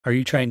Are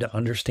you trying to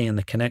understand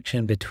the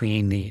connection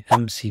between the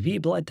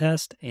MCV blood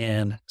test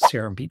and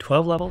serum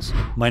B12 levels?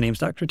 My name is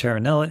Dr.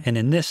 Taranella, and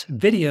in this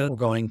video, we're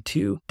going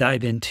to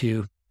dive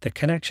into the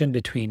connection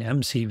between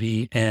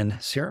MCV and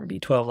serum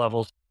B12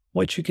 levels,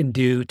 what you can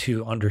do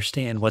to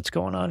understand what's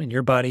going on in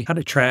your body, how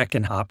to track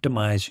and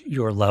optimize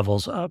your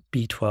levels of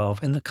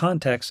B12 in the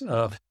context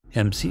of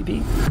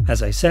MCV.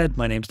 As I said,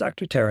 my name is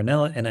Dr.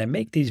 Taranella, and I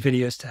make these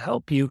videos to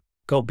help you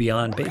go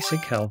beyond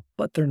basic health,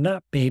 but they're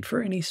not made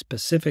for any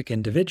specific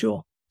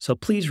individual. So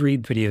please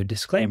read video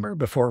disclaimer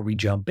before we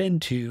jump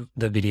into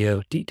the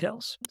video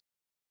details.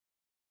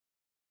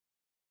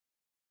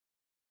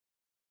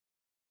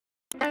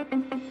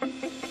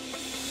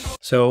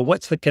 So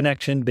what's the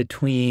connection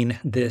between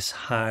this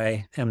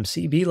high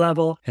MCV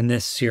level and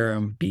this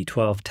serum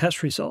B12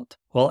 test result?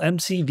 Well,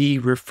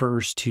 MCV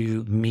refers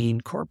to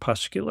mean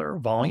corpuscular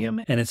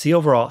volume, and it's the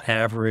overall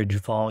average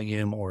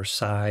volume or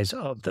size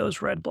of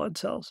those red blood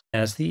cells.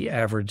 As the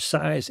average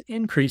size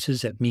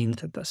increases, it means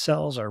that the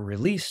cells are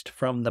released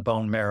from the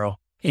bone marrow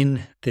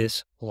in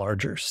this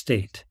larger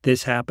state.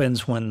 This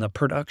happens when the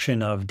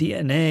production of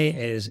DNA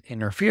is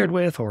interfered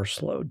with or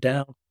slowed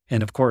down.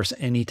 And of course,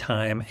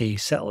 anytime a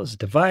cell is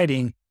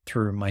dividing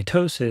through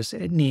mitosis,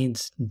 it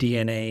needs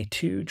DNA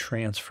to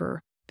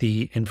transfer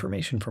the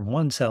information from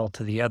one cell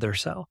to the other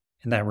cell,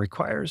 and that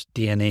requires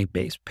DNA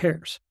base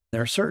pairs.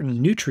 There are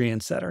certain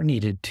nutrients that are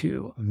needed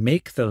to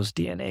make those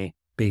DNA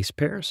base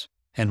pairs.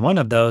 And one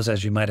of those,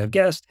 as you might have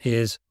guessed,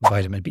 is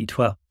vitamin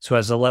B12. So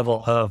as the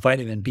level of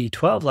vitamin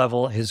B12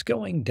 level is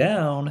going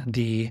down,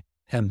 the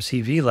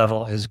MCV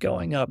level is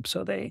going up.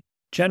 So they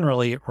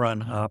generally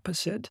run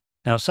opposite.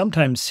 Now,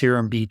 sometimes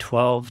serum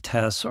B12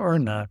 tests are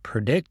not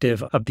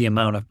predictive of the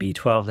amount of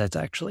B12 that's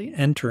actually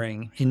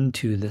entering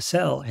into the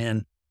cell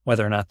and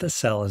whether or not the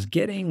cell is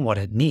getting what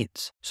it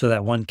needs, so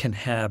that one can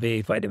have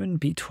a vitamin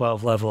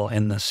B12 level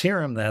in the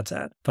serum that's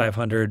at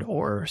 500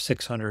 or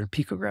 600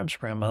 picograms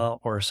per ml,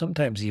 or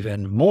sometimes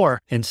even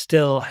more, and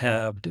still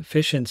have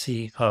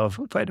deficiency of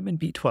vitamin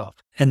B12.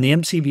 And the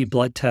MCV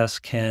blood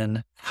test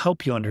can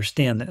help you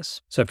understand this.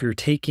 So if you're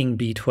taking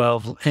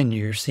B12 and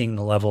you're seeing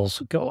the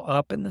levels go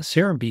up in the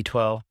serum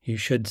B12, you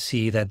should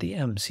see that the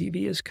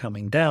MCV is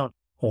coming down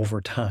over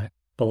time.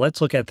 But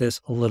let's look at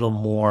this a little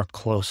more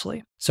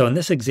closely. So in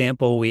this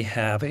example, we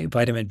have a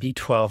vitamin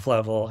B12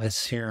 level, a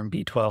serum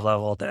B12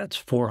 level that's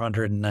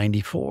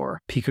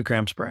 494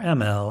 picograms per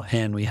ml,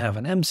 and we have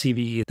an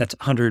MCV that's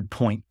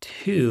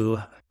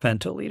 100.2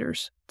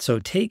 femtoliters. So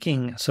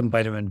taking some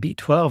vitamin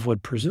B12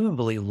 would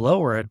presumably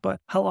lower it,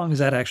 but how long is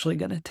that actually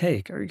going to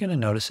take? Are you going to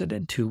notice it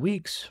in 2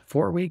 weeks,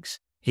 4 weeks,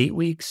 8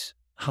 weeks?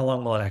 How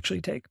long will it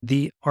actually take?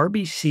 The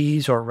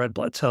RBCs, or red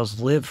blood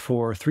cells, live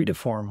for 3 to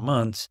 4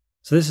 months.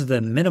 So this is the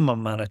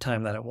minimum amount of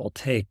time that it will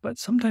take, but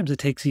sometimes it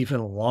takes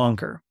even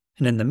longer.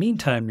 And in the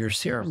meantime, your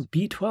serum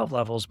B12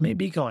 levels may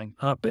be going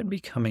up and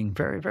becoming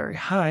very, very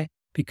high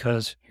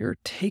because you're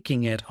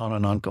taking it on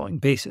an ongoing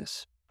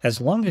basis. As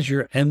long as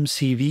your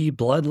MCV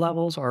blood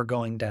levels are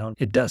going down,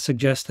 it does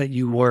suggest that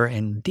you were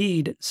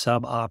indeed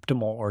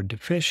suboptimal or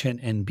deficient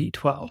in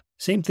B12.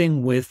 Same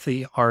thing with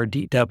the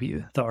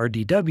RDW. The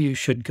RDW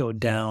should go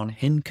down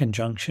in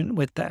conjunction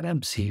with that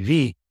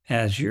MCV.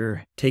 As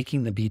you're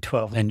taking the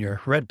B12 and your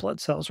red blood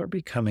cells are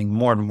becoming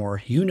more and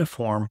more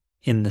uniform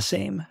in the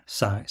same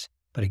size.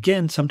 But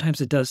again,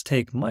 sometimes it does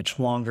take much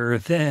longer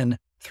than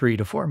 3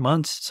 to 4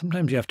 months.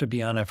 Sometimes you have to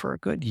be on it for a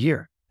good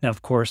year. Now,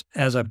 of course,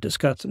 as I've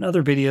discussed in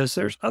other videos,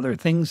 there's other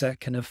things that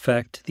can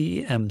affect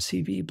the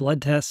MCV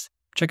blood tests.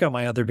 Check out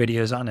my other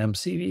videos on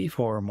MCV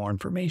for more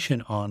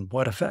information on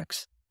what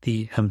affects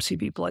the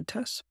MCV blood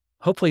tests.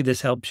 Hopefully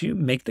this helps you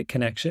make the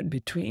connection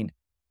between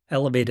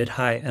elevated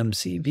high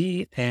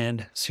MCV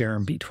and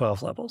serum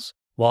B12 levels.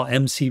 While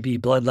MCV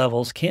blood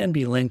levels can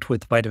be linked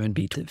with vitamin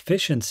B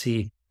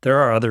deficiency, there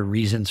are other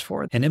reasons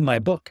for it. And in my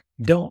book,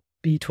 Don't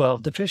Be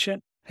B12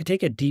 Deficient, I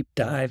take a deep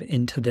dive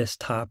into this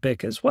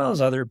topic as well as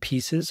other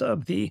pieces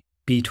of the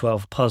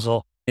B12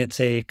 puzzle. It's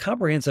a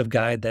comprehensive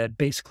guide that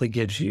basically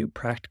gives you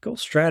practical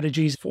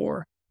strategies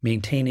for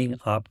maintaining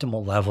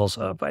optimal levels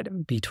of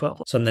vitamin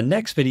B12. So in the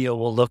next video,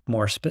 we'll look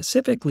more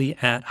specifically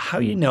at how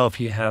you know if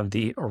you have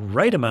the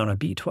right amount of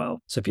B12.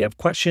 So if you have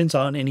questions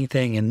on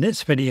anything in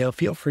this video,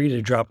 feel free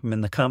to drop them in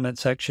the comment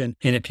section.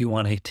 And if you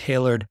want a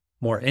tailored,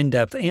 more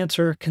in-depth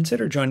answer,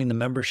 consider joining the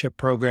membership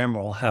program,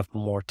 where we'll have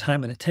more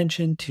time and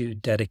attention to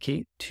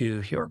dedicate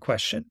to your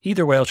question.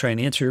 Either way, I'll try and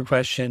answer your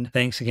question.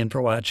 Thanks again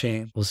for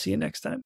watching. We'll see you next time.